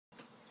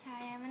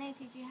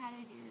going to teach you how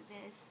to do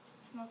this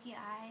smoky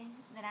eye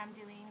that I'm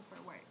doing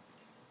for work.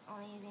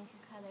 Only using 2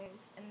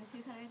 colors. And the 2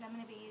 colors I'm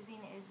going to be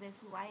using is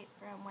this white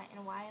from Wet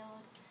n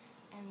Wild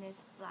and this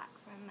black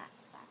from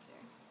Max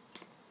Factor.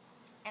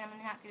 And I'm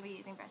not going to be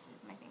using brushes,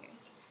 my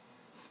fingers.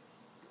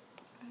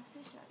 Let's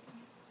just show you.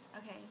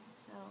 Okay,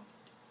 so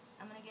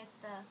I'm going to get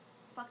the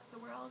Fuck the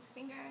World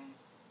finger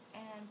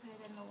and put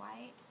it in the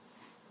white.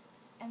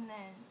 And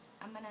then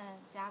I'm going to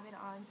dab it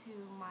onto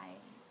my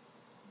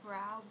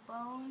brow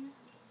bone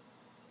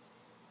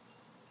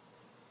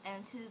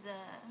and to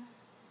the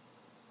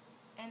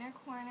inner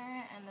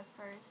corner and the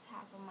first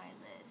half of my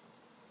lid.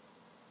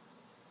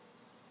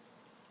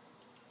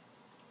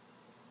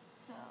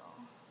 So,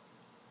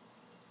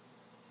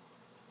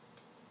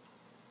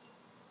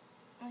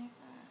 like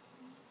that.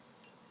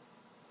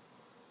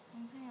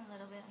 I'm putting a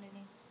little bit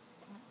underneath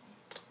my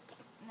eye.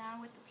 Now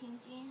with the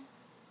pinky,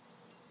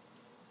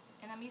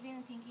 and I'm using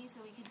the pinky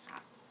so we can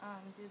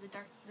do the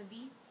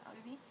V,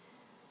 outer V.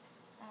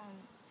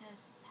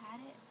 Just pat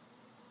it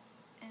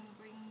and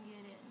bring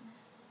it in.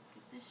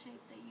 Get the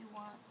shape that you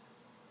want,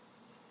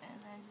 and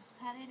then just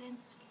pat it in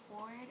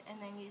forward, and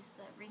then use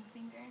the ring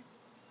finger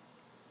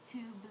to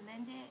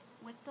blend it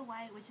with the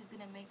white, which is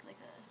gonna make like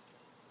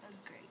a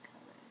gray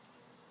color.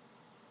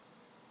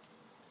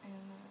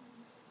 And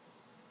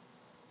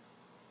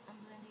I'm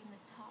blending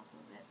the top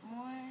a bit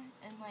more,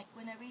 and like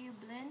whenever you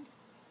blend,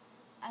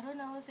 I don't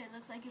know if it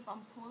looks like if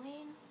I'm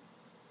pulling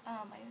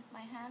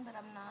my hand, but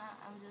I'm not.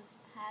 I'm just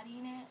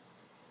patting it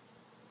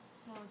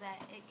so that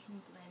it can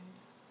blend.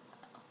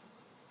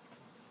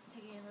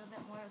 Taking a little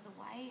bit more of the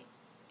white,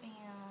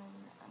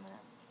 and I'm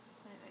gonna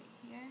put it right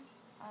here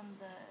on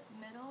the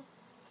middle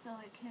so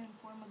it can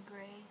form a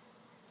gray.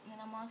 And then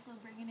I'm also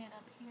bringing it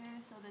up here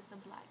so that the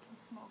black can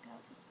smoke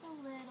out just a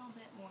little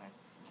bit more.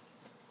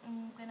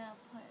 I'm gonna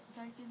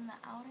darken the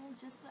outer,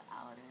 just the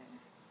outer,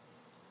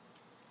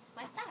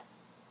 like that.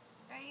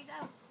 There you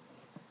go.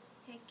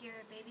 Take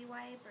your baby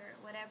wipe or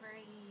whatever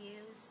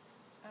you use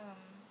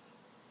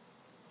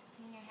to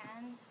clean your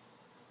hands.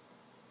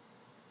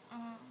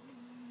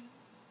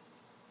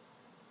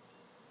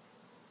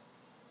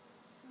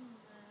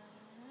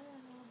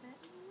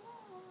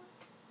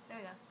 There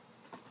we go.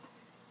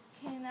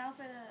 Okay, now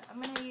for I'm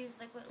going to use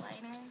liquid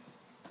liner,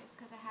 just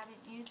because I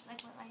haven't used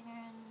liquid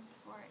liner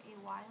for a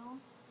while.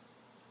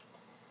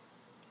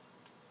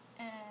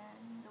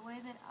 And the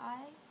way that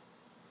I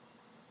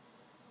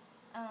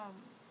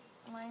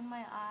line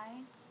my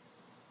eye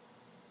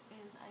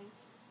is I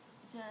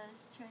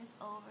just trace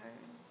over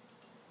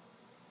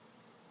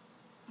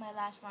my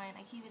lash line.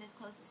 I keep it as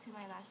closest to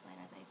my lash line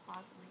as I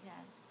possibly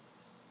can.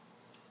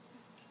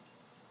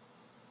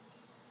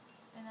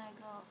 And I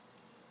go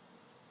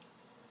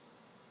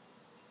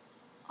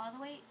all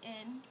the way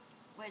in,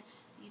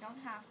 which you don't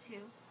have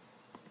to,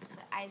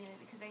 but I do it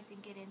because I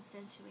think it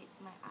accentuates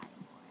my eye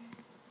more.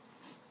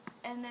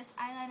 And this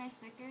eyeliner is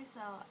thicker,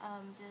 so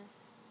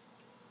just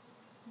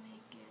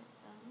make it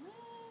a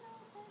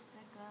little bit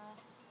thicker.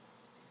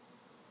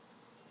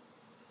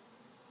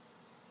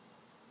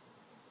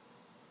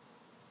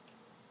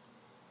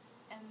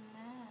 And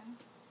then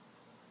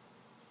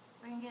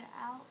bring it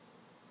out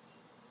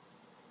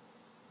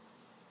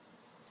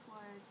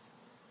towards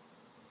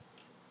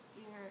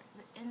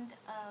the end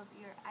of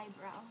your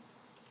eyebrow.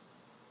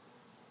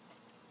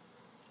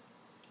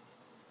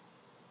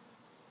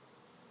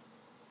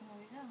 And there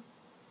we go.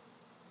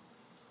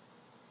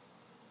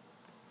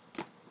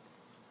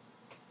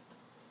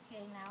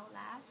 Okay, now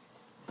last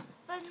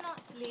but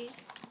not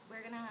least,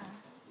 we're gonna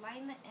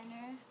line the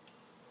inner,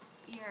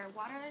 your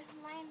water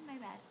line, my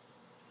bad.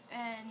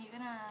 And you're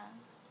gonna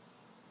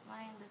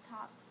line the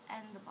top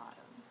and the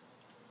bottom.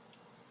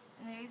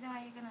 And the reason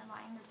why you're gonna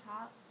line the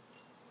top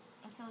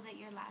is so that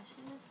your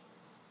lashes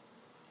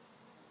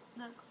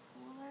look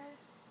fuller.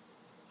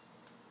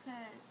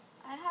 Because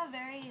I have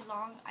very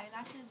long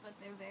eyelashes, but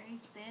they're very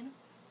thin.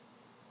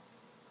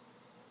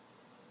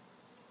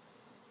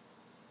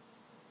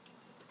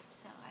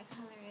 So I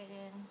color it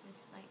in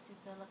just like to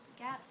fill up the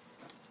gaps.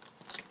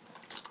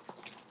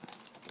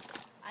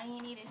 All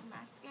you need is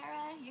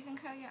mascara. You can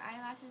curl your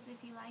eyelashes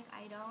if you like.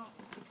 I don't,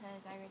 just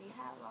because I already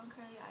have long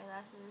curly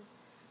eyelashes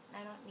and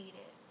I don't need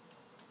it.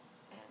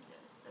 And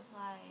just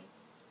apply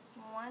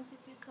 1 to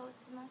 2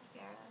 coats of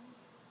mascara.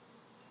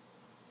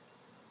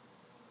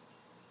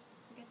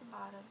 Look at the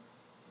bottom.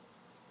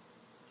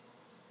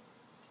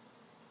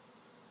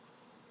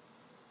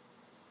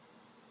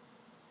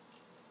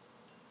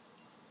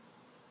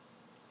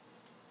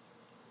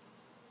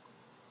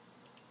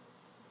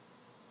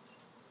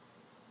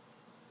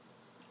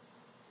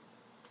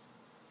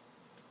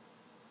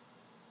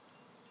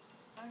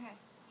 Okay.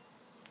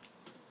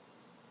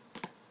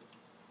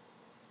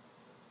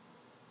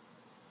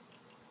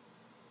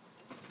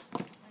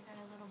 I got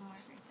a little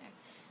mark right there.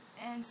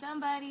 And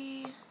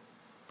somebody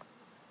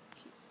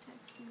keep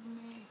texting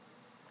me.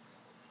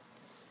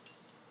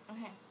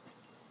 Okay.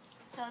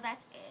 So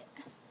that's it.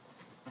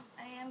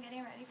 I am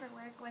getting ready for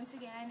work once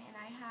again, and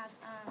I have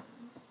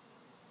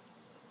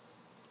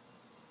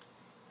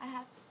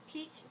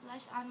peach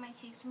blush on my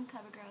cheeks from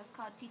CoverGirl. It's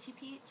called Peachy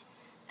Peach.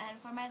 And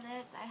for my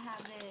lips, I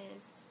have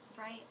this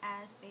bright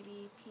ass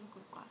baby pink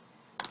lip gloss.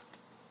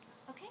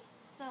 Okay,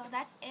 so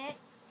that's it.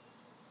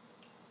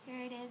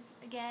 Here it is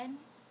again.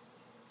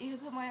 You can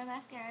put more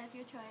mascara as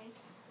your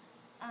choice.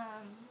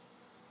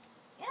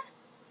 Yeah,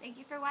 thank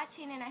you for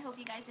watching, and I hope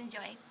you guys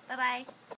enjoy. Bye bye.